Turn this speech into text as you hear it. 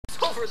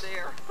over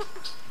there.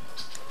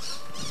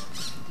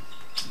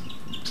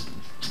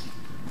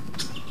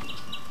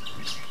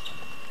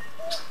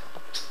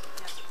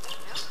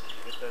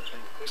 Get that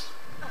thing fixed.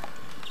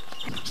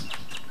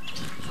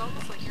 It's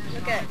almost like you're in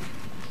Look at.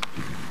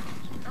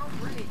 Oh,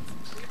 great.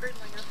 Will you braid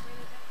my hair for me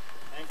today?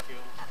 Thank you.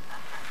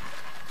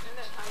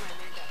 Remember that time I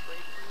made that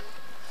braid for you?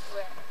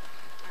 Where?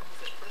 Was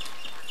it Christmas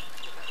time?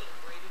 With that little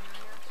braid in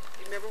your hair?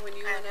 You remember when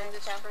you went in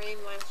this train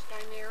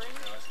lunchtime, Erin?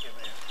 Yeah, let's give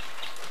it.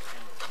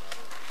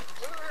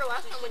 We were here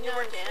last time when you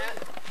weren't in.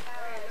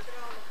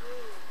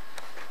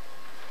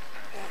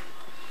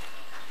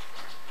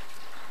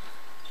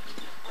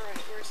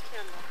 Alright, where's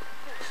Kendall?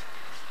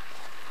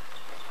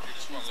 You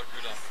just want to look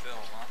good on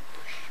film, huh?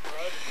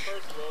 Well,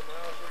 first of all,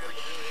 now we're going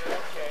to do here.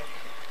 Okay.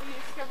 We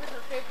discovered her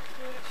favorite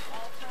food of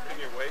all time.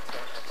 Give your weights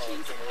on. I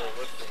probably can really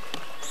lift them.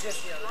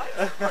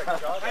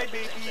 Hi,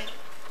 baby.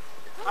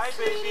 Hi,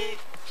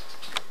 baby.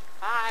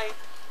 Hi.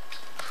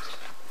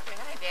 Say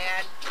hi,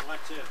 Dad.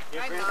 Watch this.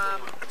 Hi,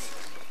 Mom.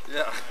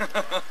 Yeah.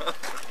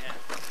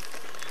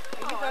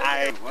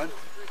 Hi. What?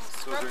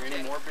 So is there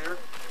any more beer?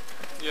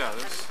 Yeah,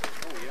 there's...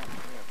 Oh, yeah.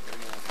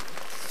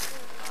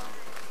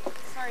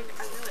 Sorry,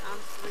 I really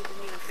honestly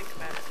didn't even think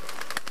about it.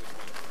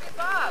 Hey,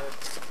 Bob,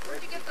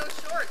 where'd you get those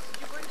shorts?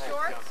 Did you bring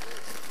shorts?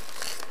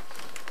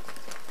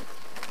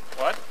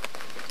 What?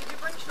 Did you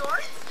bring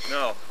shorts?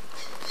 No.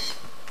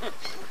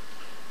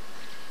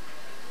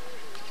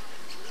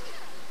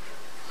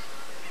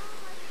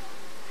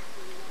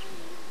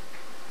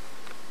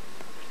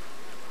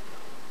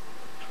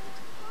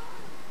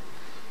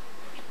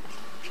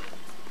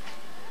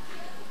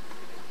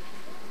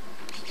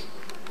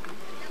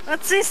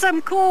 Let's see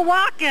some cool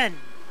walking.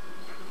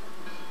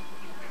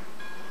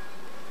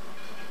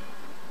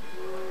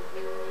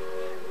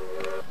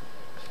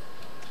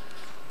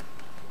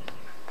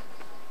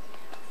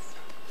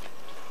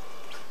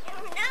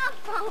 Now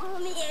follow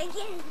me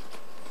again.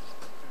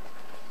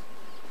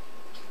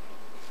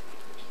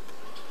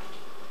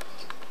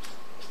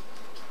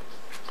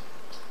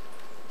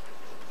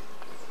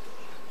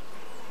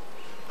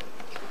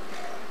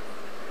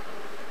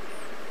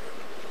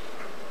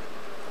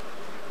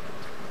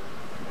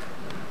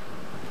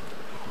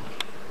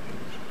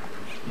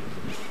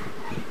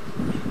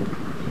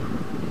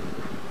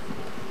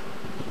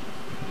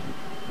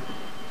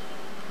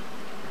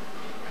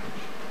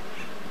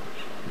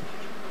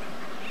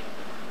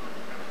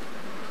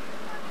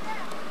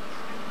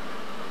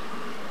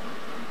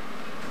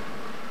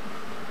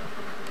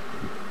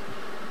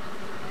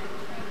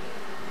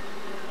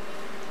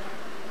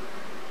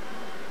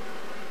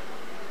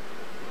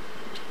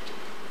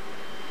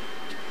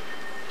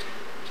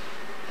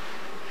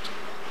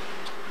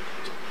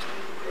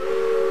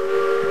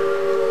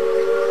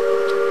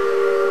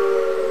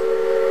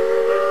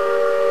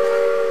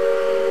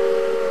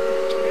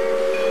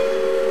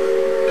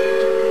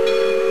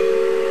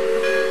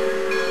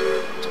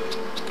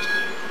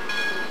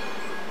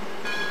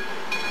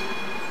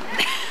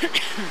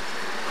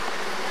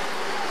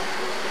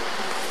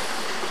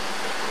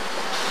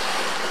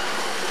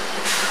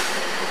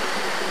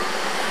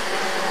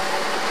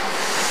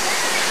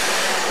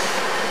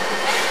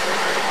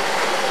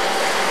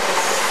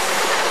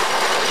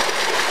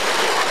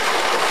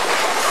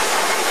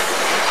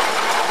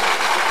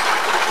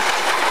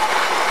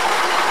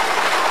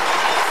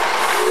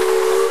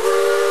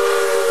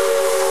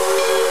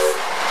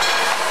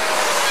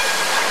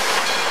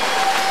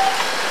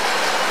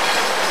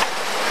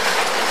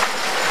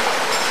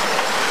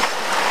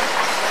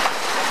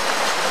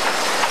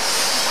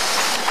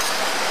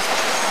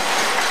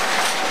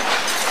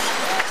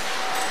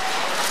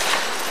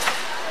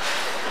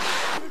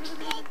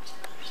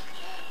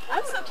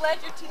 I'm so glad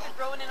your teeth are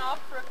growing in all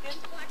crooked.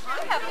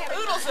 I have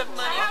oodles of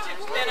money to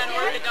spend on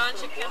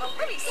orthodontic dental.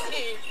 Let me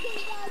see.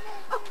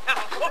 Oh,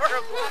 how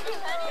horrible.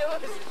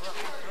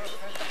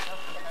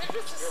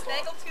 Just a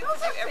snaggle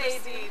tooth have you ever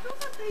seen?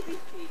 Those are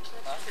baby feet.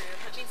 That's true.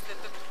 That means that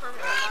the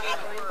permanent made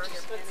it worse.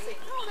 Let's see.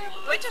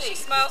 Wait till she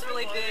smiles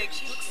really big.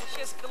 She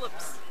has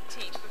Philip's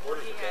teeth before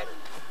he had.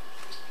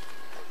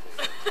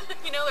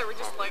 You know, they were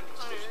just like.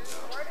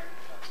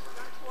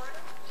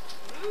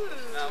 Ooh.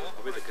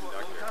 I'll be the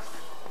conductor.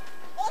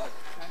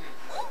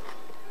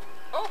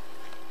 Oh.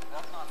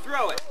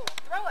 Throw it.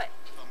 Throw it.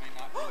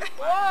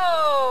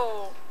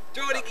 Whoa.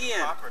 Do it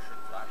again.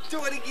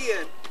 Do it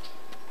again.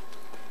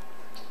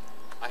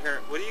 I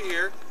hear. What do you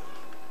hear?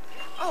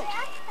 Oh.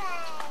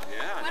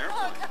 Yeah, an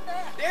airplane.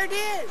 There it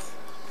is.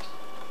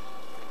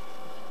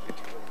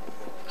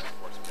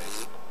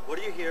 What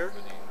do you hear?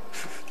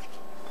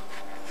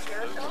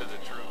 Those are the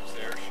troops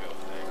air show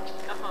thing.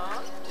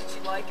 Uh-huh. Did she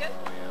like it?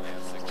 Oh yeah, they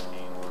have 16.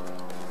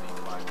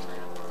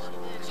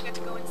 She got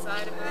to go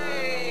inside of it.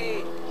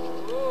 Hey.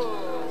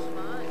 Ooh.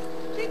 Fun.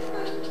 Big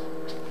fun.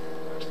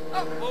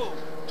 Oh. Whoa.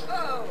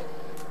 Oh.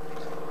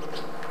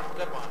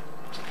 Step on it.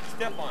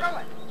 Step on Throw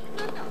it. it.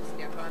 No, don't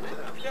step on it.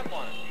 Step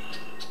on it.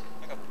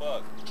 Like a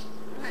bug.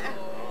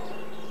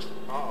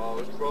 Uh-oh,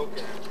 it's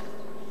broken.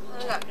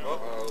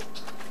 Uh-oh.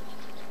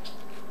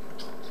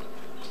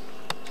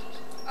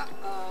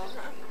 Uh-oh.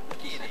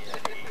 Idiot.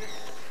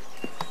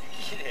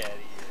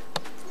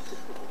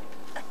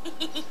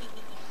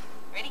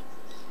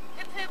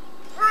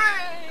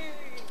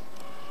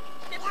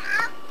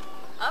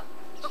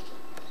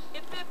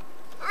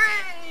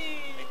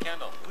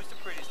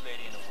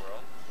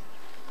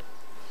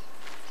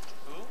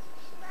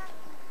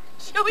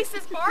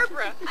 always says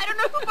Barbara. I don't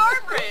know who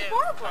Barbara is.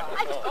 Barbara.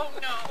 Oh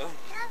no.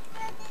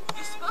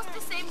 You're supposed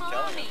to say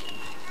Mommy.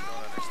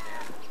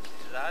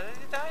 Don't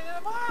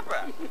understand.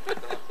 Barbara. We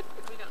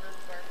don't know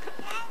who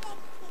Barbara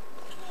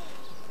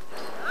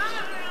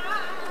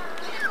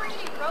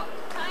is. He broke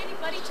Tiny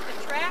Buddy to the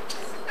tracks.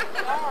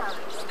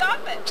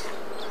 Stop it.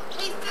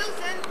 Hey,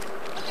 Susan,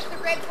 look at the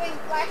red-winged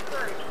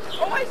blackbird.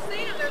 Oh, I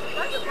see them. There's a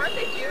bunch of them. Aren't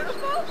they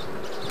beautiful?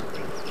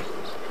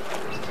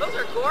 Those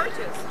are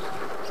gorgeous.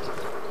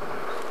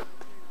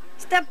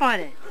 Step on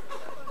it.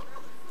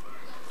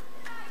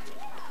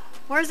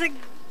 Where's it?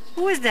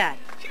 Who is that?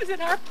 She was at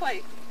our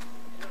place,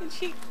 and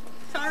she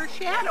saw her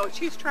shadow.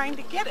 She was trying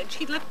to get it.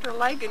 She lifted her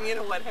leg, and you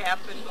know what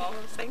happened, all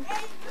those things.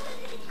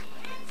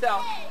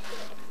 So,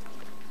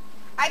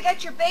 I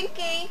got your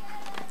binky.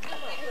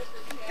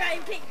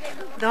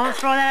 Don't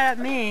throw that at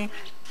me.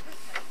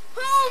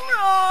 Home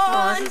Oh,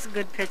 run! this is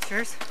good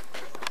pictures.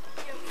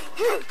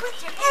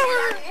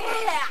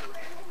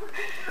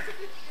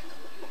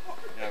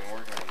 Yeah, I'm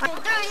working on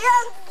it. Do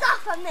young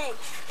stuff on me.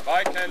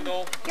 Bye,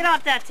 Kendall. Get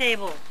off that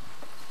table.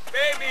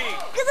 Baby!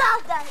 Get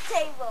off that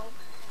table.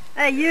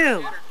 Hey,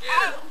 you.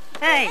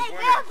 Hey, Hey,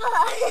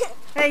 Grandpa.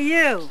 hey,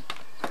 you.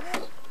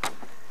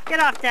 Get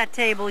off that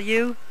table,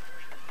 you.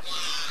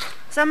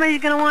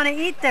 Somebody's going to want to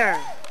eat there.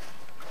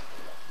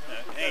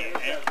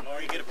 Hey,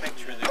 Lori, get a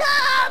picture of this.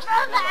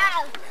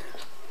 Grandpa.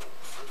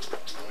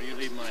 Or you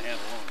leave my hat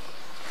alone.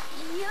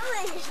 You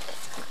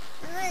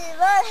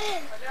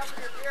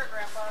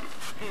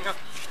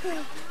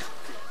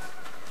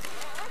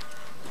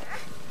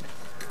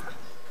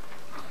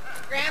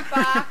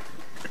Grandpa.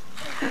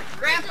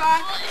 Grandpa.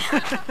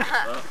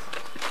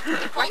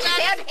 pull down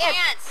his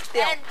pants.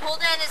 Ben, pull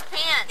down his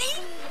pants.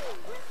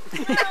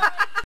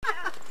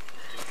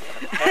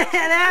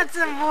 That's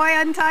a boy.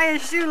 Untie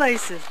his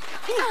shoelaces.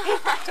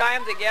 Tie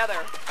them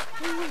together.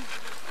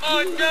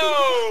 Oh,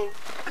 no!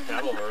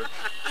 That'll hurt.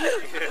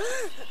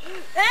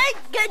 Hey,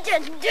 get your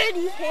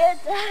dirty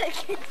hands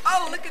out.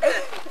 Oh, look at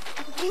this.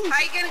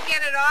 How you going to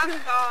get it off,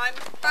 Colin?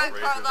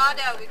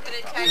 Carlotta, we could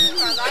have taken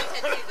Carlotta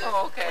to the...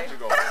 Oh, okay.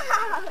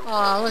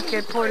 Oh, look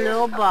at poor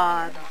little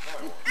Bob.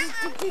 This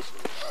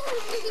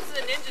is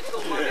a Ninja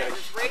tool on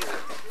this razor.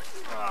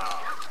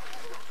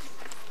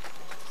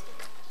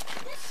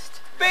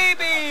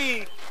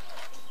 Baby!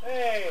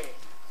 Hey!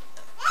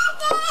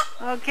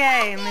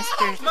 Okay,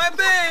 My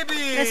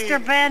baby! Mr.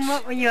 Ben,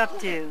 what were you up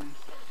to?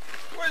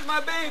 Where's my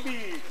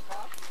baby?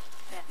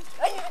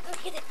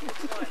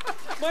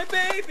 My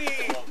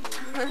baby!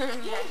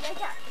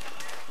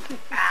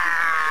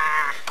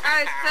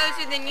 I was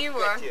closer than you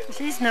were.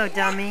 She's no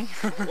dummy.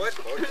 What?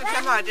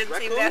 Somehow it didn't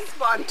seem that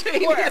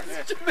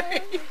spontaneous to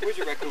me. Where's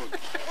your raccoon?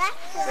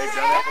 They've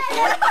done that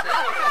before?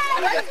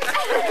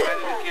 Right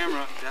in the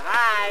camera.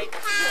 Hi!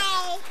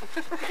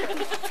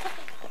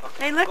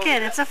 Hey, look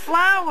it. It's a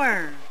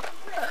flower.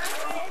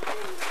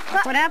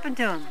 What happened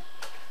to him?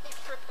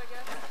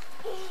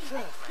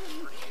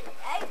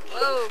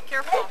 Oh,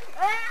 careful.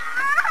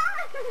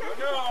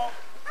 No!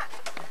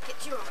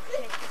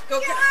 Go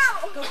get him.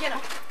 Go get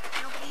him.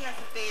 Nobody has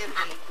a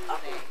Band-Aid.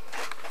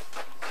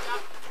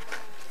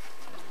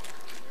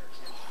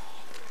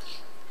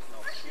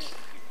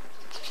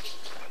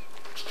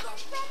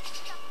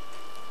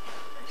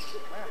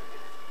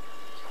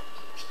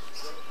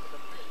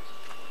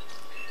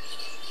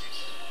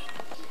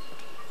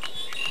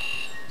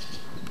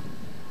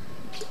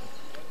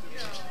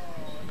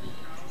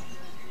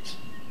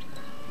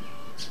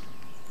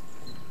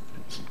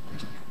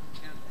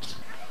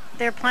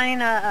 They're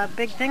planning a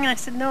big thing, and I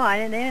said, no,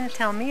 they didn't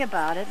tell me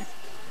about it.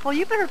 Well,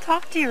 you better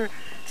talk to your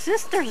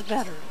sisters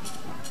better.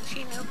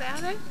 she knew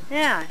about it.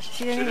 Yeah,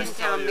 she didn't even...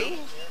 Tell me.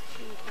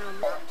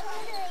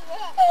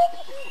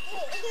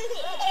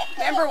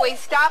 Remember, we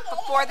stop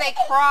before they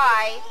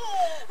cry.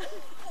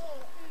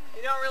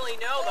 You don't really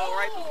know, though,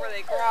 right before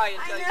they cry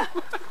until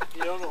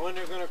You don't know when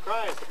they're going to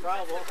cry, it's the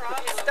problem.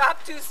 you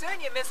stop too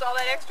soon, you miss all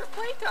that extra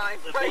playtime.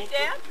 Right,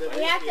 Dad?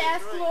 You have to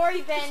ask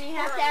Lori, Ben. You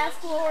have to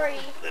ask Lori.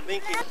 The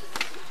binky.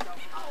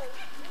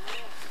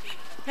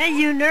 Hey,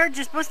 you nerd,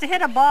 you're supposed to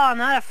hit a ball,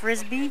 not a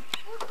frisbee.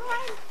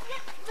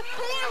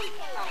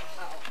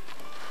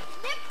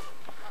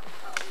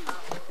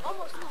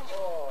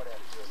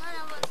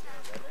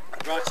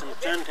 I brought some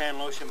suntan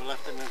lotion but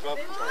left it in the glove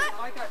compartment.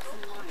 I got some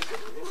money. You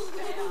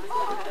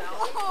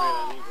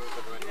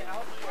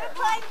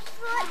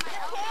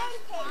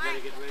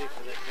gotta get ready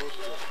for that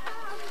poster.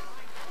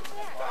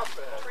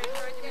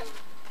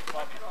 You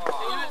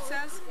know what it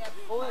says?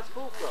 Oh, that's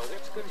full throw.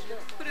 That's good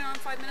stuff. Put it on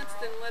 5 minutes,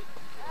 then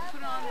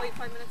put it on, wait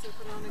 5 minutes, and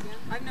put it on again.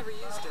 I've never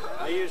used it.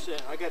 I use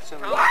it. I got some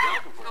in the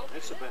glove compartment.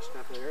 That's the best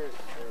stuff ever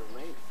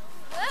made.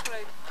 That's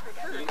what I've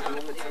heard.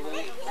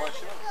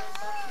 Wash up.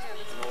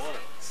 No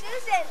water.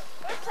 Susan,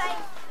 we're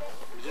playing.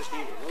 You just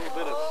need a little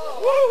bit of.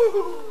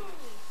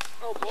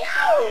 Oh, both?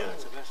 Yeah,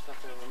 it's the best stuff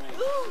ever made.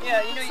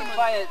 Yeah, you know you can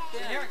buy it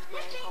generic.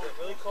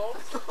 Really cold?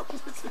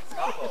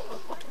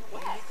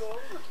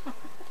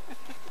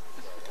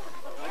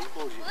 I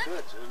suppose you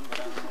could, Susan, but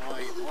I don't know why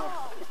you'd want.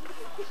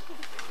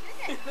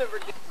 Never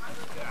did.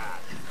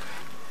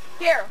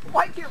 Here,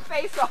 Wipe your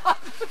face off.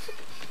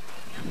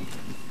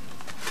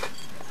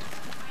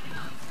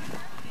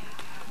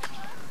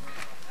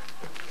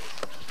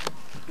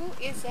 Who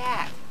is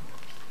that?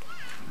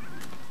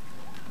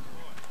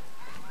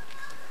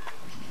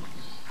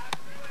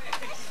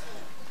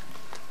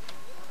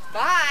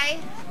 Bye.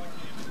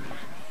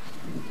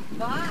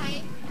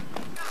 Bye.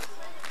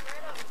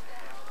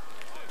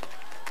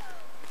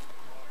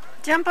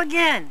 Jump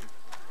again.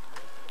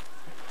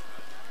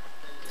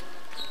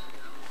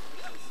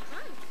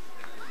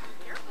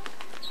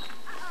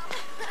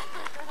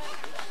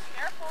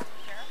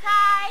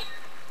 Hi.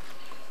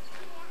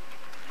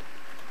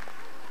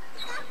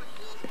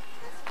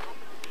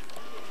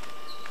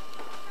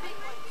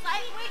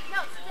 Wait,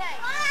 no, stay.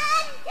 1,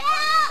 2,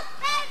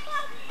 3, 4,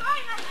 5.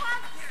 I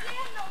have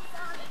sandals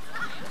on. It's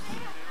not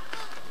fair.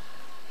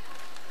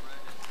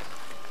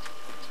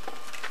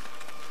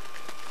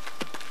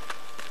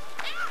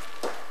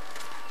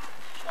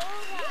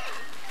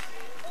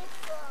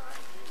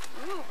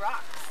 Ooh,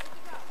 rocks.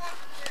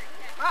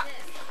 Rocks.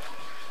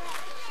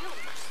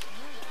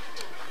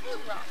 Ooh,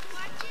 rocks.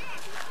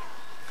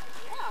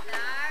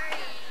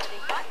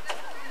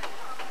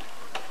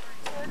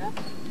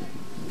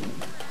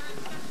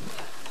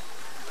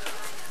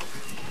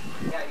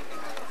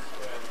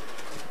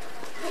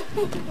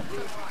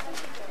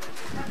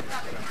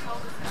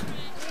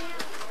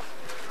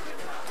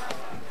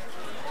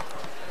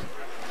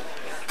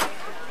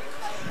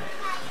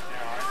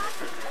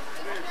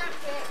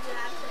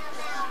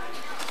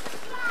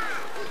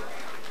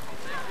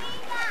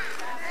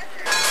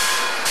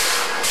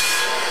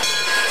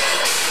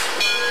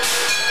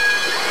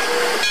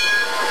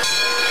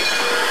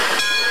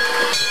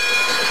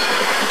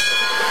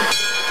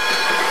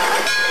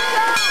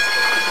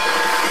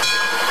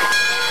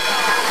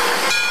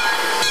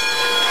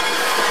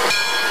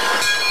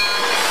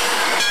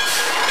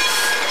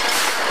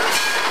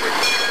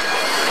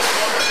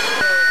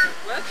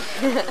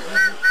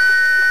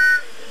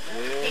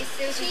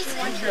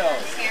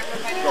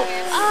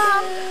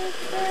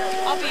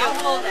 I'll be a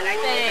little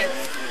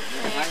thanks.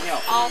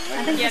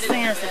 I think this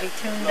thing has to be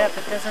tuned up.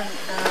 It doesn't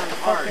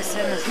focus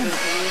in as good as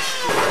it used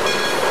to.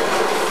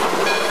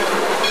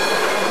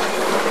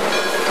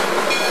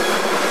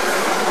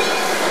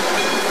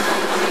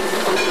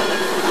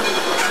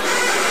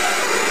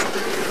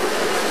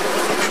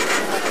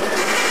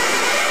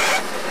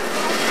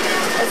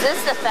 Is this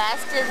the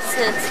fastest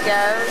it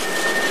goes?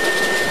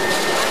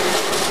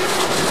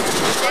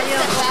 Is this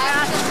the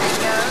fastest it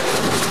goes?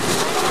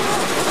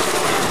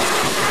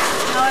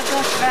 No, it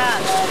goes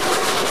fast.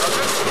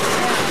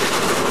 Yeah.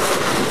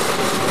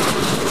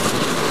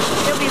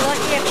 You'll be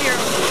lucky if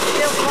you're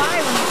still fly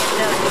when you get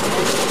done.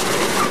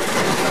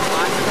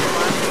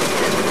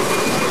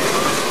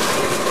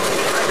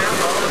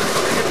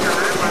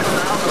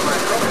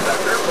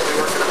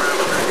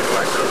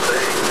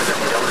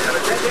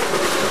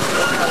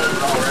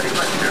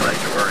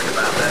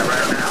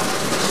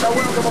 So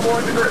welcome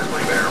aboard the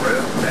Grizzly Bear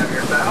Route. Have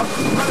yourself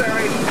a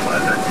very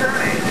pleasant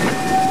journey.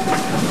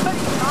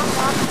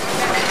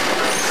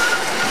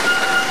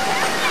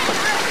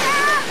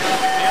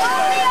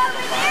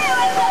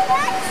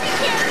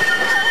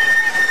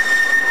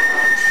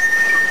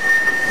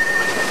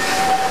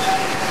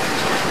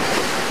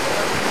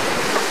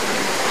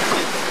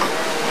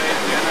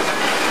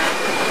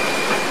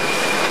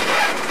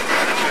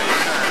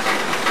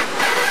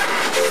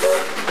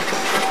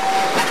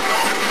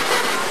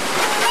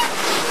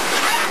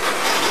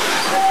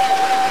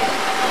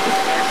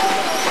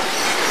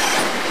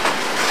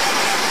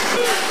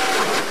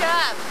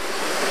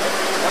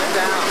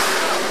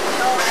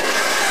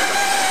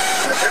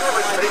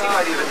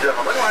 Ladies and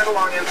gentlemen, right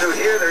along in through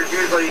here, there's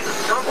usually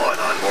someone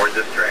on board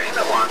this train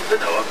that wants to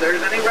know if there's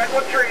any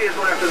redwood trees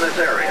left in this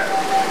area.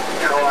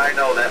 Now, I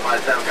know that might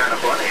sound kind of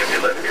funny if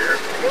you live here,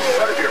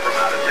 but if you're from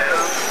out of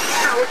town,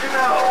 how would you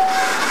know?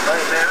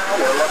 Right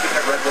now, we're looking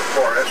at redwood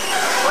forest,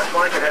 much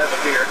like it has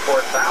appeared for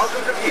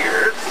thousands of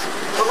years.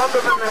 The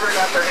lumbermen never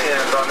got their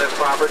hands on this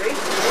property.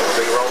 We'll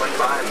be rolling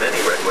by many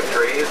redwood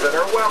trees that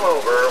are well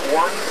over 1,000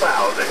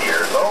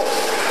 years old.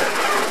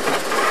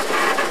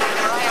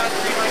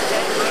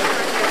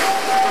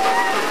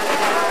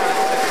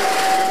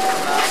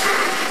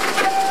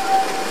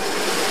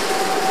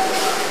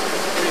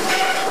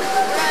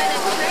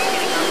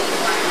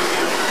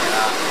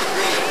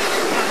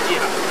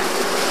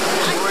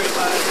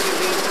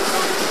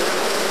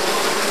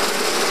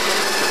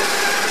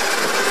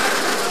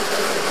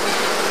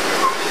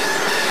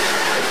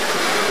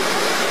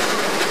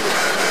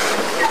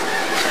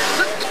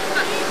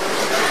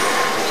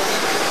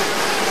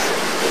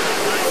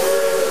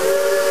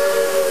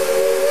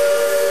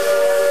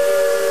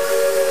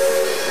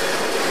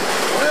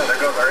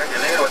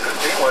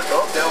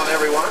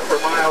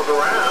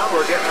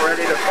 We're getting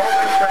ready to pull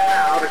this train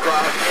out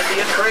across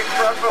Indian Creek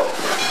Trestle.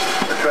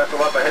 The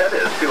trestle up ahead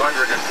is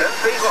 210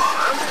 feet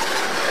long,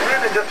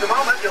 and in just a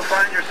moment you'll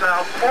find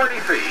yourself 40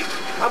 feet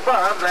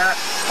above that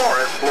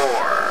forest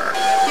floor.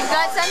 You've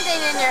got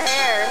something in your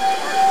hair.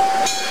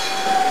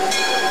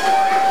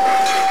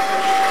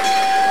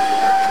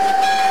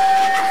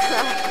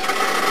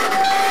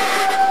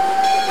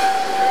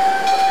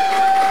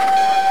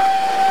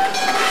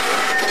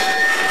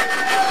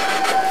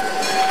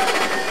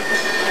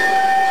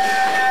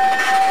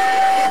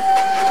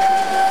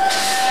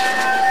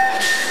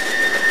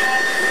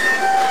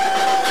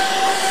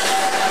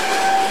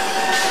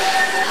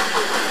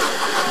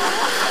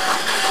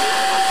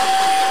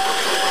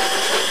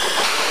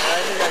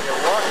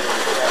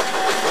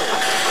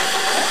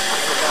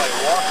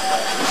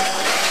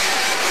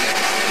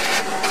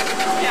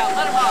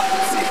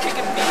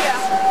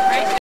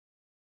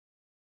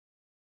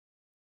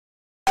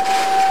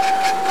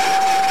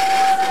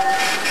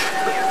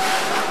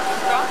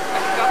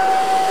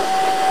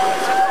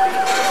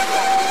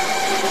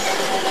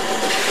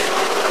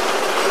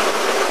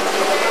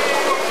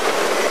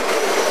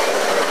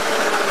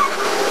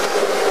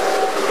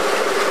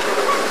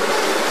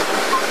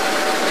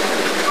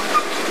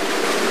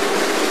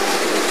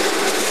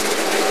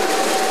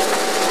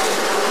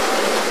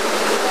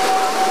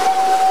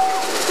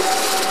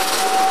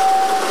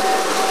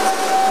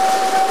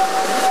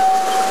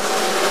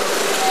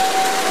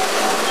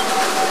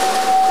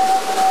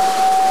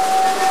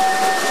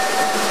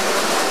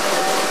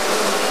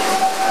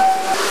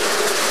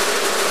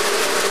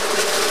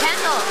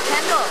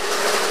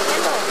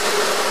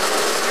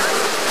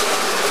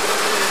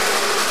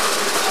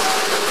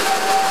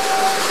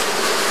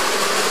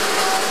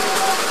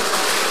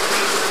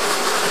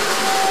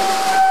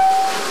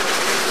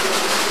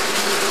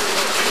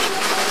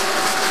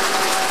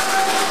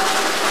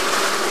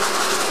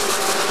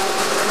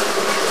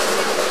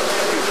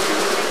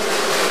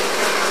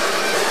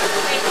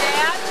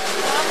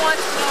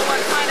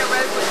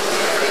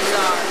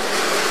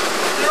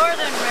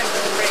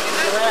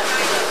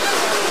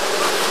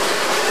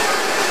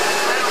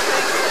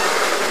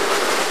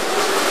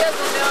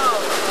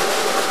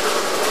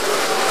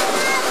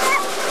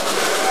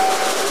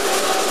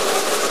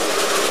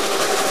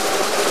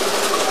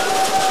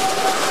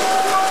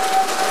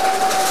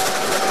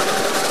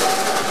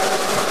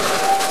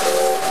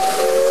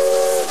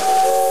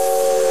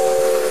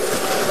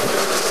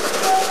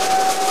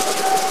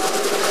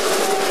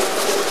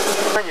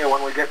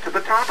 When we get to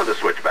the top of the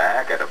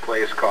switchback at a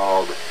place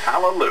called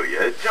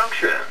Hallelujah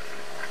Junction.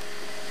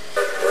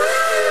 I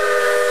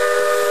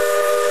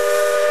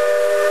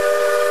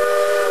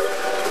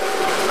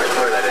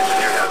swear that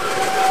engineer has a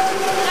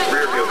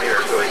rear view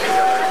mirror so he can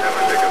come every time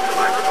I pick up the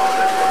microphone.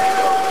 That's when he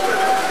goes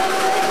with it.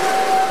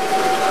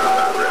 No,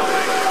 not really.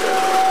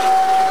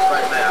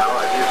 Right now,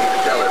 I'm using to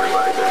tell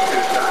everybody there's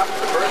two stops.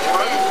 The first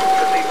one,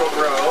 Cathedral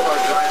Grove, our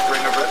giant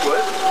ring of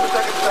redwoods. The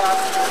second stop,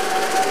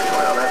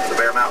 well, that's the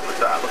Bear Mountain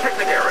stop, a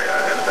picnic area.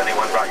 And if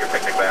anyone brought your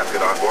picnic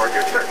basket on board,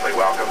 you're certainly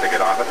welcome to get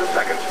off at the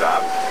second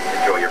stop,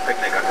 enjoy your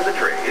picnic under the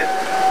trees,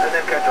 and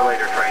then catch a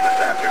later train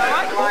this afternoon.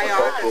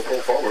 Folks will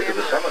pull forward to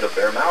the summit of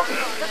Bear Mountain.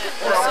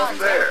 We're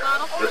almost there.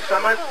 The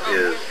summit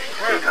is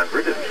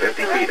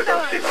 850 feet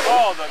above sea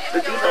level.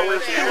 The depot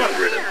is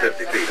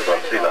 250 feet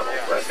above sea level.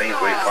 That means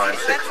we climb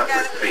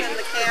 600 feet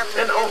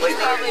in only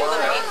 30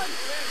 miles.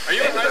 Are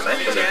you And as I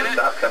mentioned, there's a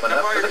stop coming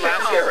up for the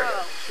picnic area.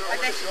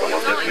 We'll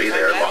just be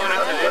there long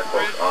enough to let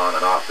folks on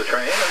and off the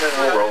train, and then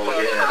we'll roll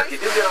again. If you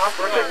do get off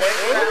for a picnic,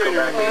 we'll go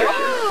back to get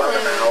you in about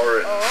an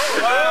hour and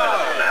 15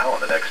 minutes from now on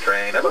the next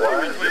train.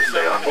 Otherwise, just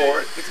stay on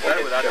board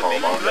and get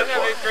home on this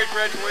one.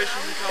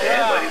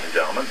 And ladies and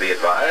gentlemen, be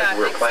advised,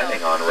 we're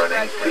planning on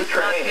running 2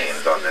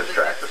 trains on this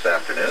track this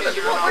afternoon. It's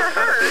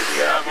kind of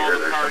busy out here.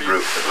 There's some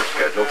groups that were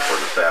scheduled for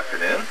this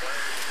afternoon.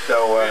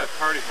 So,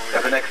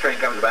 if the next train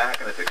comes back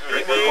and it's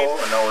extremely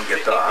full and no one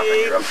gets off and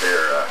you're up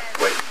there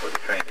waiting for the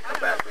train to come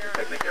back to the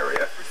picnic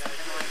area,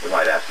 we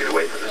might ask you to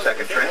wait for the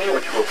second train,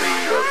 which will be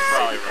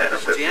maybe 10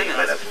 or 15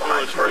 minutes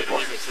behind the first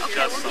one.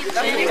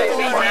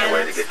 We'll find a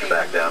way to get you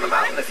back down the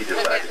mountain if you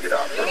decide to get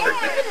off for a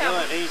picnic.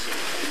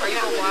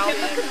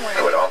 I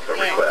would also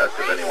request,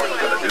 if anyone's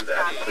going to do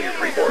that, please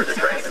reboard the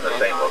train in the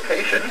same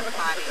location.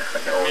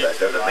 No, that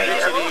doesn't mean you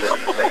have to sit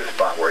in the same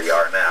spot where you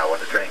are now when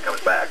the train comes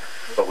back.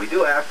 But we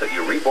do ask that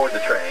you reboard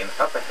the train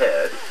up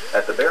ahead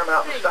at the Bear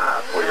Mountain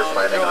stop where you're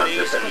planning on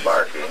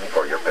disembarking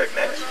for your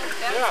picnic.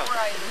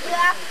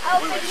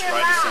 Open your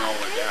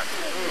mouth.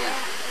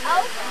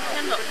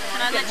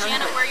 Can I let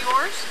Janet wear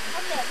yours?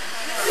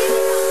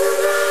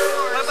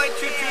 Bye-bye,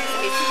 Choo-Choo.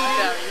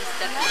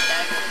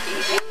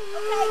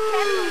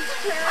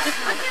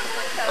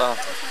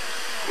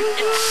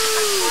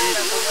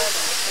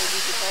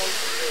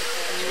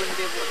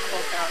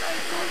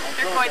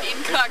 They're going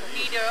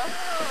incognito.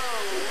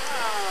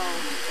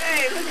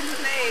 Hey, look at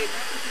Slade.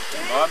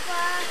 Bob? I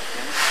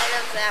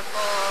love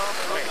apple.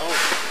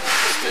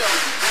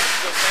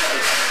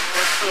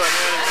 Let's do an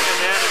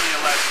anatomy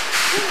lesson.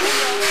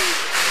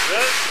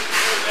 This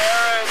is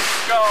Aaron's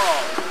skull.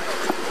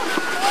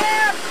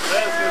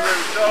 This is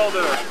her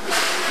shoulder.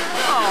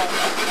 Oh.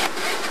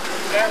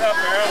 Stand up,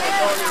 Aaron. We're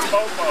calling you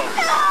Popo.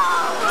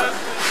 This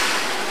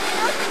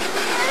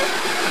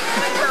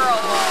The girl.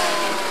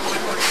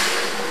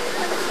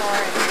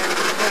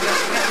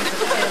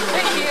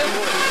 Thank you.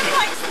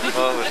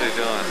 What was he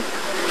doing?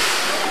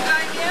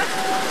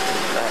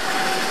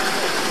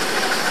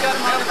 Got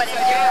him on, but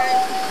it's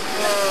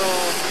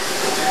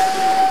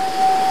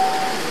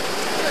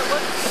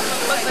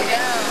What's the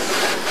gown?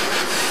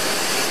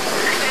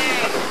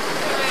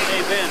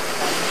 Hey, Ben,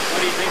 what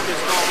do you think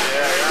this call is?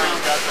 Yeah,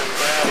 Aaron's got some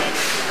bad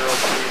energy girl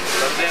cheese.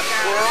 Does it have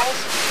squirrels?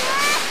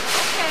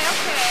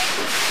 Okay.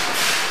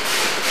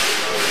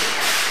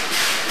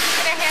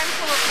 Get a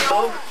handful of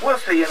So, we'll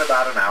see you in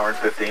about an hour and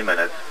 15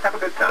 minutes. Have a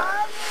good time.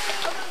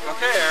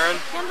 Okay, Aaron.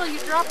 Kendall, you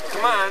dropped it.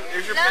 Come on.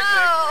 Here's your picnic.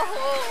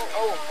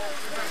 Oh.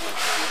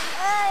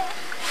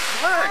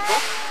 Come on.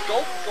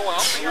 Go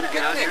out and get a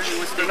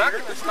picnic. They're not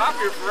going to stop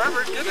here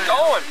forever. Get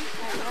going.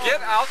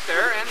 Get out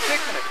there and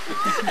picnic.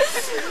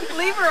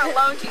 Leave her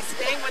alone. She's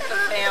staying with the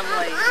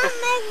family.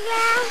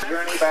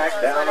 Journey back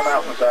down the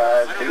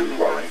mountainside to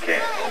Rolling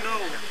Canyon.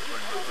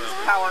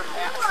 Power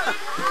pass.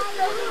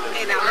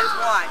 Okay, now let's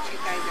watch. You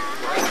guys are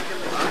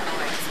doing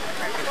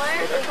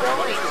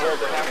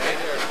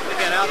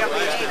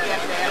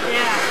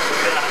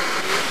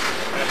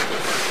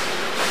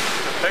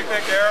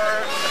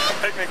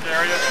Picnic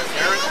area and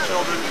Aaron's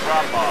children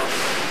drop off.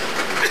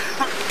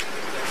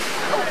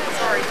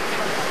 Sorry.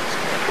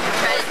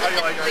 How do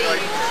you like it?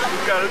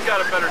 Who's got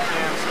a better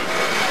can system?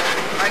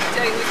 I can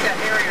tell you who's got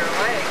hairier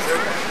legs.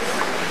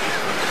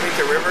 Me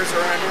the rivers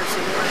around here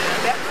somewhere?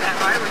 That's not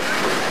I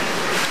remember.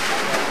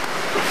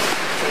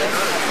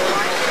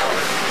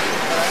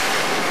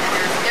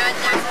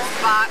 There's a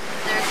spot.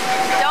 There's a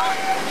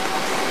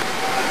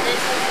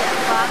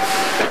spot.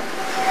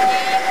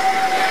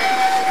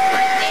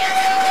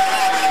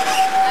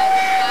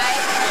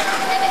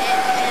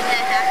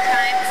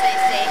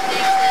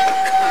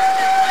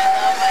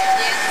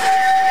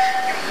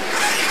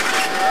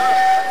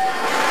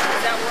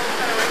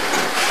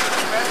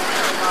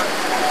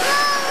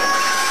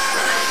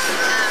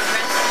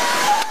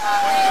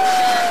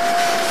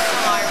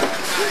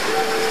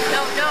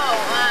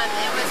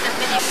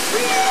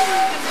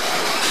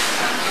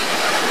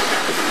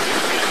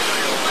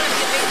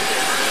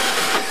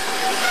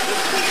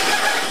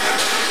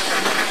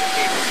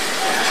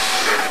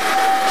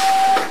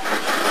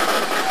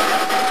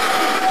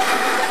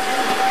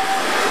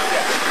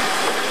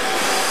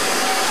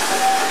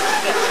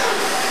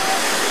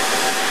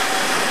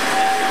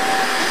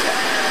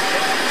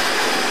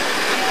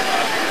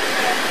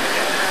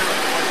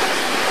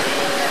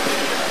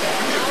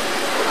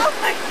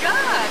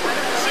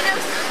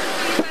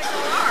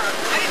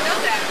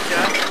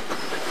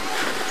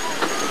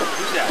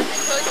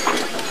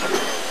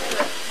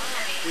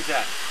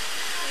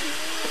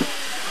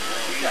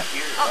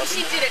 Oh,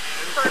 she did it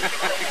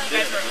perfectly. You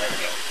guys were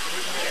looking.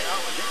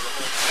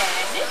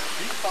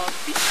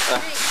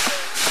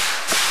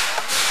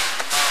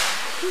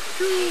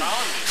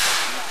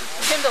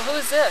 Kendall, who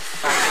is this?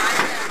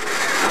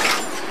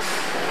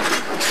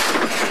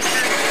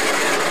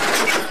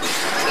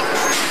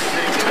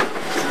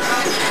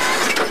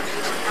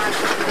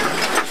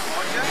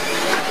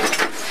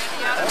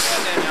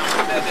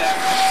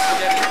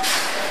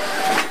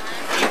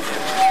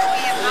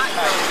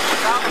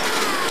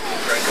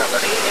 Train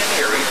company in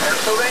Erie,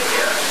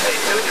 Pennsylvania. A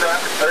 2-truck,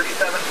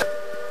 37.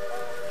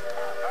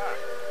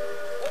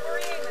 What were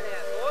you aiming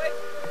at, boy?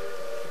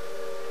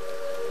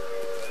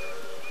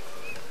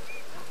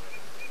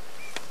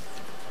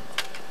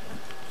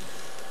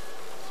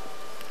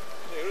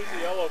 Hey, who's the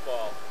yellow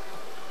ball?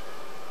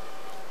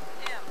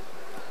 Tim.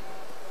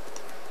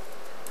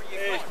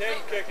 Hey,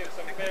 Tim's kicking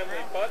some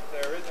family butt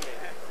there, isn't he?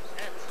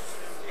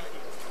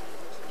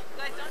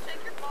 Guys, don't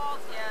take your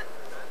balls yet.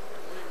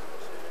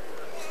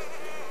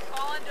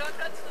 Colin, don't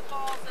touch the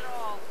balls at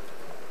all.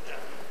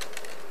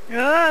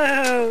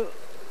 Whoa!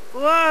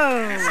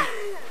 Whoa!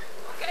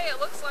 Okay, it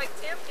looks like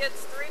Tim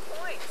gets 3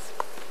 points.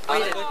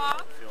 Wait,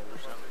 Off.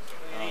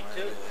 We need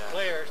 2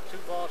 players, 2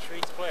 ball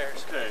streets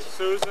players. Okay,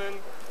 Susan, You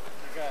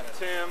got it.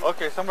 Tim,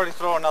 Okay, somebody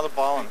throw another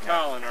ball in and here.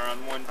 Colin are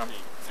on one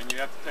team, and you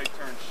have to take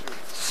turns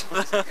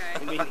shooting.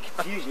 I mean to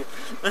confuse you.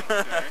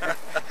 Okay.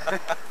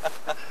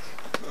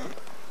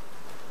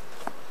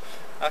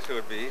 Actually, it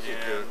would be easy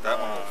to. That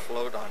one will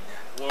float on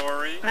you.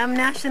 Lori, I'm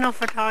national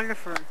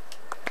photographer.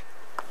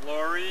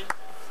 Lori,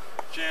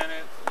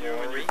 Janet, you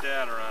and your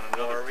dad are on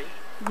another team.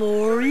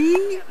 Lori?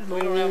 We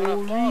don't have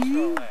enough balls for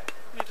all that.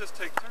 You just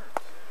take turns.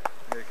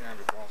 Yeah, you can have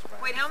your balls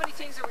back. Wait, how many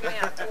teams are we going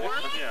to have? 4?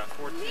 Yeah,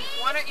 14.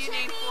 Why don't you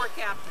name 4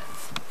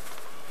 captains?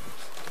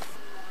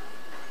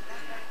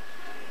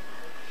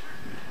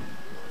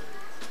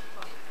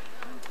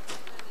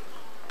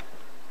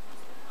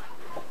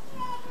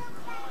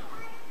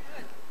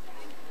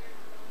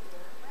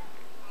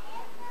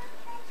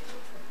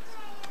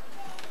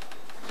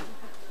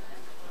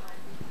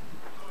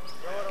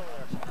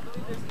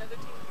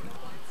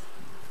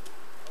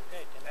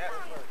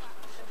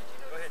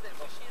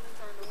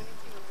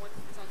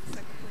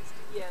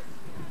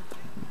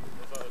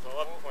 There's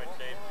 11-point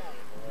game.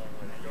 There's a long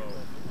way to go.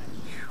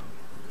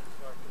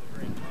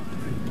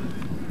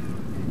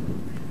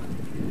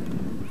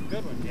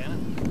 Good one,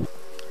 Janet.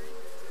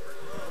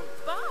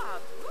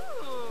 Bob. Ooh.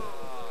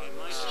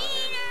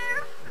 Cheater.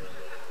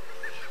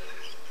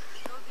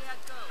 Go, Dad,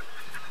 go.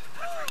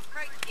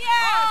 Right. Yes.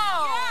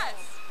 Yes.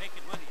 Take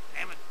it with you,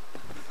 damn it.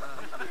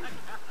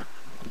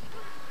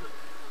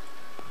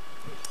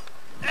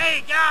 Hey,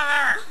 get out of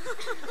there!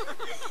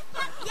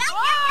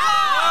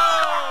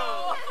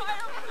 Whoa!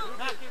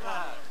 Not too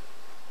loud.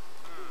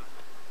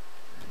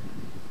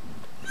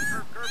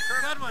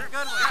 Good one,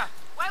 good one.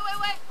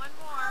 Wait. One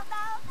more.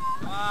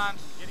 Come on,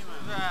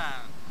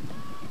 Suzanne.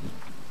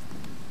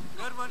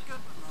 Good one,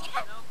 good one.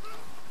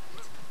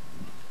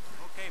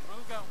 Okay,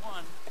 Boo got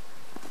 1.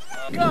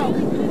 Go.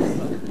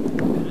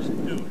 Just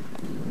do it.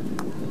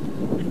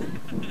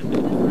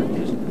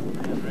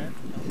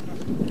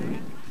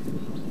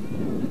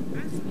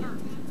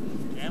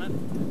 Janet?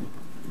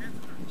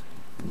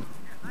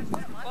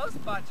 Close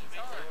bunch. It's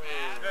hard.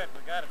 Good, we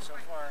got it so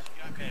far.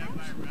 Okay. No,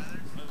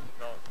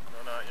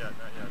 not yet.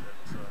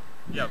 That's,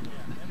 yep. Yeah,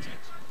 that's it.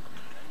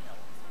 Then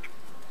yellow.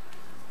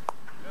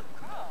 Good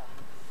one.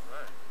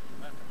 Right.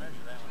 We'll have to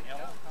measure that one.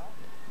 Yellow.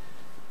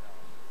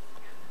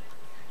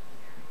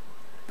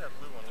 That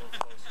blue one a little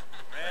closer.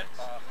 Red.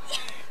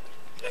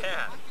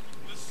 Yeah.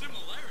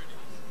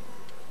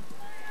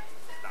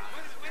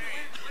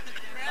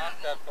 Knock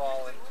that ball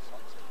in.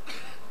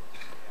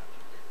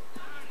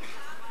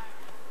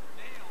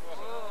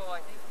 Oh, I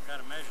think We've got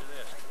to measure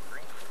this.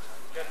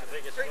 Got the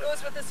biggest Three flip. goes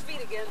mess with his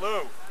feet again. Lou.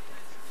 Are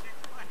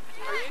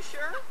you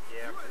sure?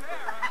 Yeah.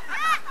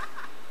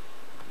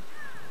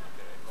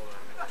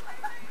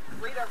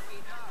 Read our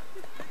feet.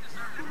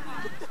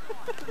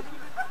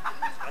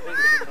 I think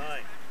it's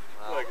fine.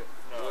 Wow.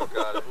 Oh,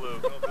 got it. Blue.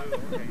 No, blue.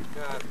 Okay.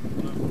 Got it.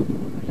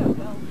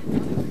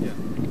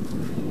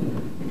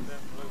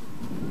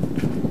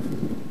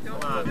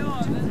 Come on.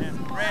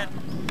 Red.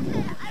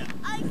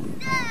 I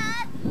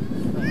said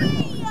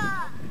three.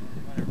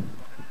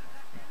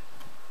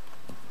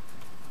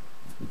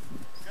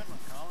 Good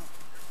one, Colin.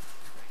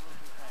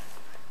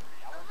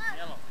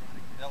 Yellow.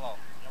 Yellow.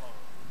 Yellow.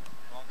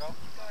 You want to go?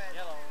 Go ahead.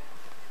 Yellow.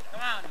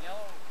 Come on,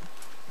 yellow.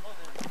 Hold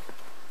it.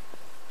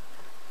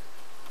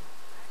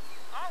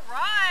 All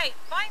right,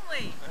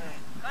 finally.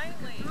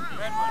 Finally.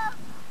 Red one.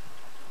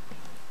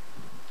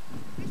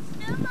 You're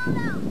still not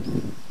out.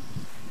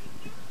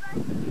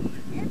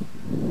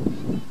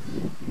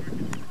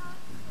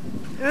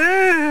 Ooh, ooh,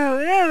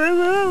 ooh,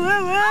 ooh, ooh.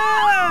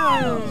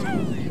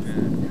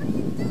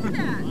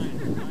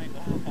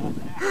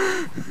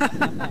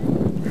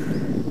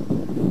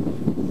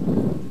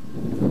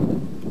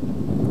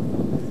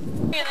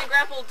 And then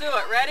Grandpa will do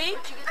it. Ready?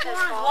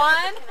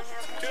 1,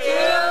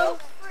 2,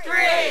 3.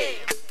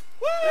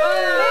 Woo!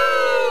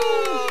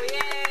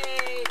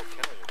 Yay!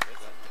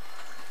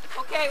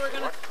 Okay, we're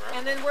gonna.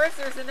 And then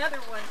there's another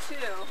one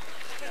too.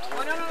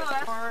 Oh no,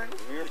 that's hard.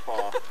 Your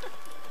paw.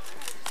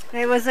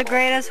 It was the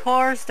greatest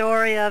horror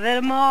story of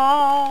it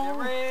all.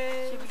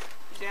 Hooray!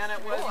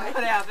 Janet was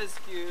not half as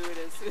cute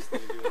as Susan.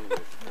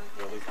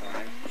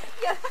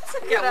 Yeah, that's a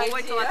good Yeah, idea. we'll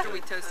wait till after we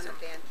toast him.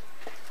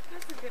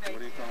 That's a good idea. What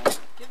do you call it?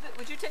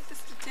 Would you take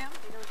this to Tim?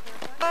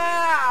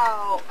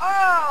 Wow!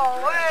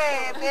 Oh,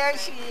 hey, there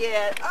she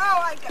is.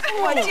 Oh, I got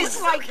one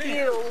just like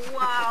you.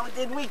 Wow,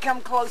 did we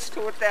come close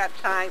to it that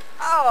time?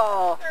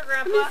 Oh. There,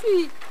 Grandpa.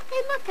 Hey,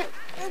 look at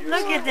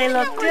Look at, they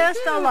look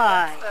just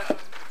alike.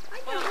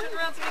 Well, turn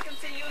around so we can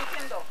see you and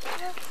Kendall.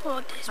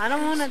 I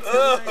don't want it.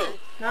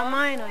 Not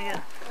mine, I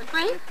guess.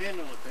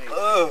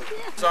 Oh,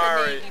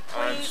 sorry.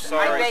 I'm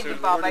sorry, I beg you,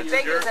 Susan. Bob. I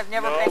beg you, I've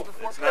never begged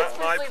before. It's not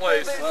my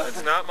place.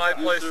 It's not my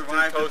place to do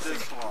survived it toasting.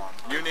 this long.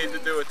 You need to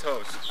do a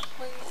toast.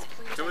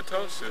 Do a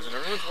toast, Susan.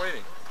 Everyone's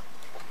waiting.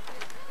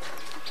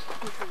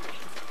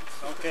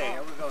 Okay,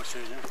 here we go,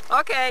 Susan.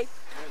 Okay,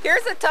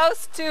 here's a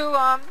toast to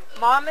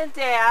Mom and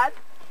Dad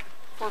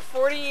for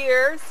 40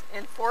 years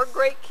and 4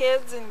 great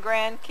kids and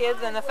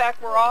grandkids, and the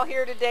fact we're all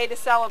here today to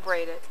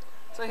celebrate it.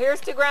 So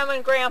here's to Grandma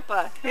and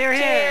Grandpa. Here,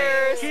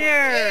 here.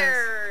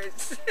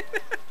 Cheers.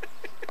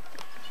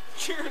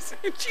 Cheers.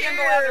 Cheers.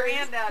 Kendall has her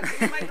hand out.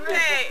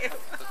 Hey,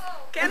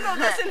 Kendall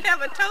doesn't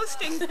have a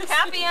toasting.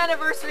 Happy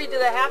anniversary to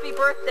the happy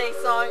birthday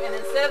song, and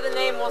instead of the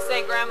name, we'll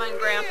say Grandma and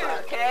Grandpa,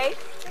 okay?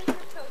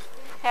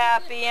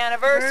 Happy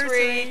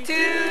anniversary to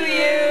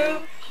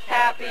you.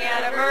 Happy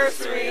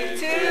anniversary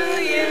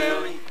to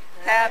you.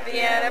 Happy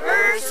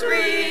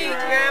anniversary,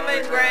 Grandma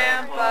and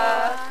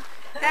Grandpa.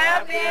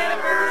 Happy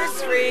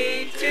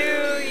anniversary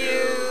to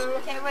you.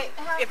 Okay, wait.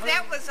 If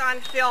that was on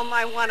film,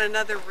 I want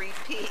another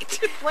repeat.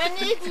 When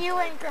did you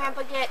and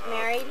Grandpa get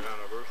married?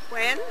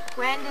 When?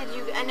 When did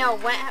you? No.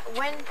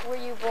 When were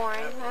you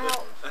born?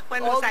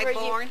 When was old I were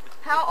born?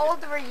 How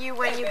old were you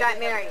when you got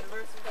married?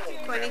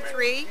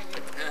 23.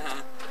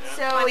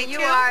 So 22?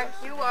 you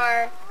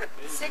are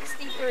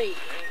 63.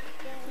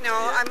 No,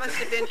 I must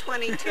have been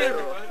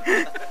 22.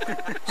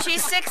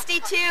 She's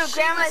 62.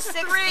 Grandma's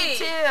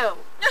 62.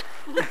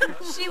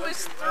 She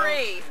was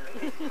 3.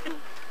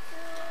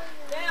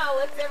 Now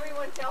let's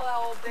everyone tell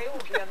how old they will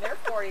be on their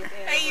 40th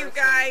anniversary. Hey, you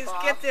guys,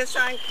 Bob. get this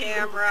on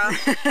camera.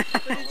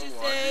 What did you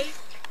say?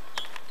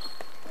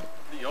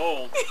 The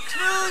old.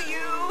 To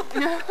you.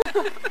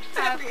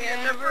 Happy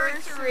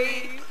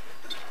anniversary.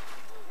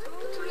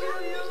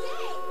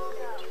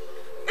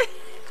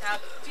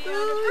 Happy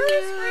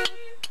anniversary,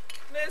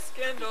 Miss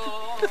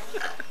Kendall.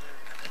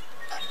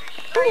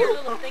 Throw your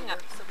little thing up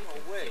so we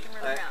can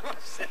run around.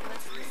 Let's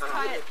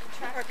try it.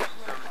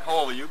 How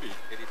old will you be?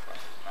 85,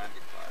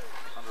 95,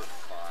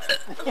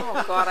 105.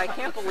 Oh God, I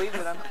can't believe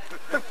it. 105?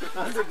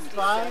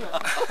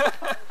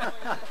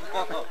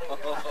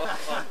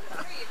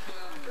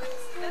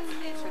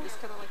 Should I just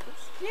cut it like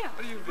this? Yeah.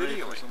 What are you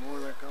videoing? Some more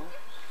of that go?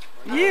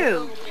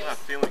 You. I'm not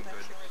feeling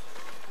good.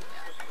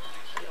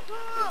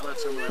 Let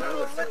some of that other.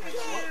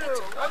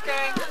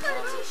 Okay.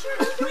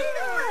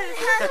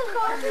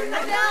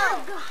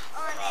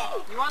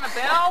 You want a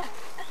bell?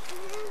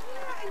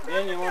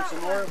 Ben, you want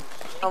some more?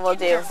 Oh, we'll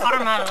do. Put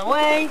them out of the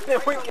way.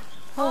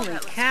 Holy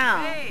cow.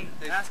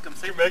 Ask him.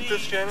 Did you make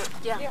this, Janet?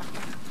 Yeah.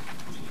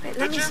 Wait,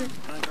 let me see.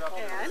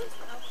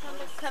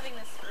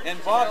 And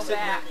Bob said,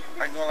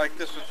 I can go like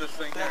this with this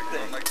thing here,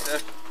 going like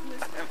this.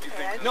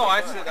 No,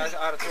 I said I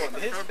ought to throw it in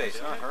his face,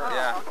 not her.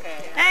 Yeah.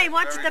 Hey,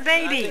 watch the I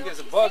baby. think there's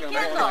a bug and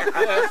I'm going like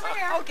this.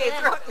 Okay,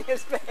 throw it in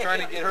his face. Trying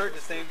to get her at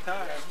the same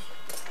time.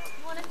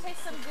 You want to take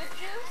some good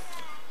juice?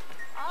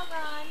 I'll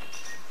run.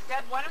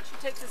 Dad, why don't you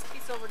take this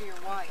piece over to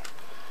your wife?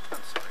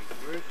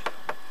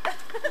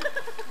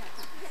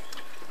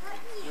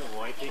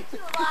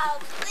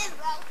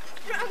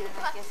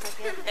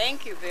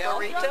 Thank you, Bill.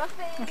 Rita?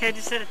 Okay,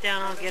 just set it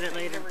down. I'll get it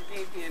later. Never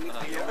gave you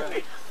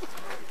anything.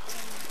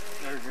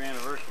 There's your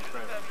anniversary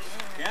present.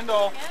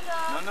 Kendall.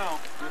 No.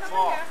 Good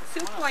fall.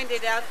 Sue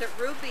pointed out that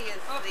Ruby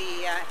is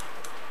the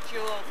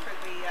jewel for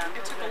the...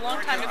 It took a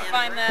long time to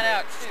find that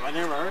out, too. I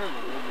never heard of it.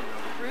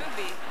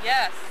 Ruby,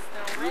 yes.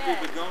 They're Ruby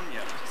red.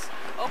 begonia. Just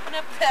open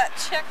up that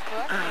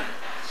checkbook and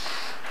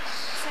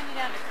send it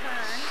down to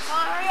Kern.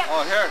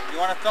 Oh, here. You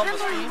want to film the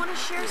Remember, you steam? want to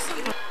share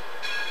some...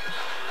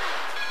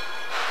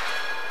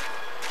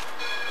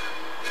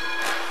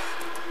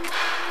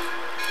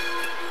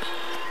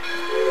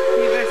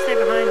 You better stay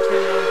behind,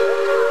 Timbo.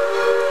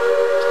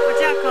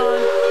 Watch out,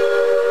 Colin.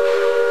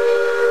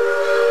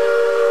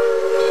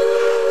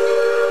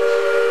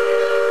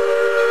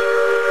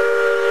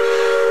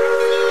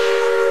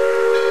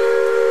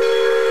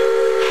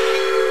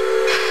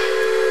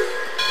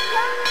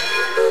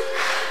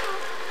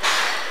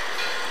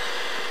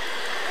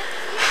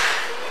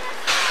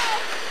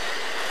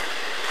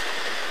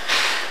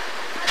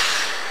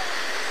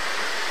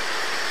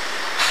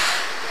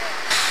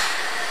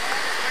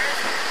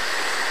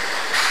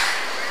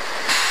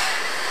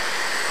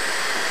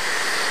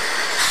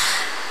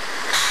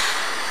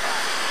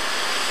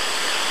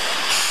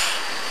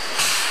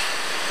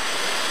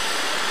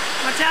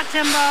 Watch out,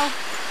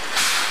 Timbo.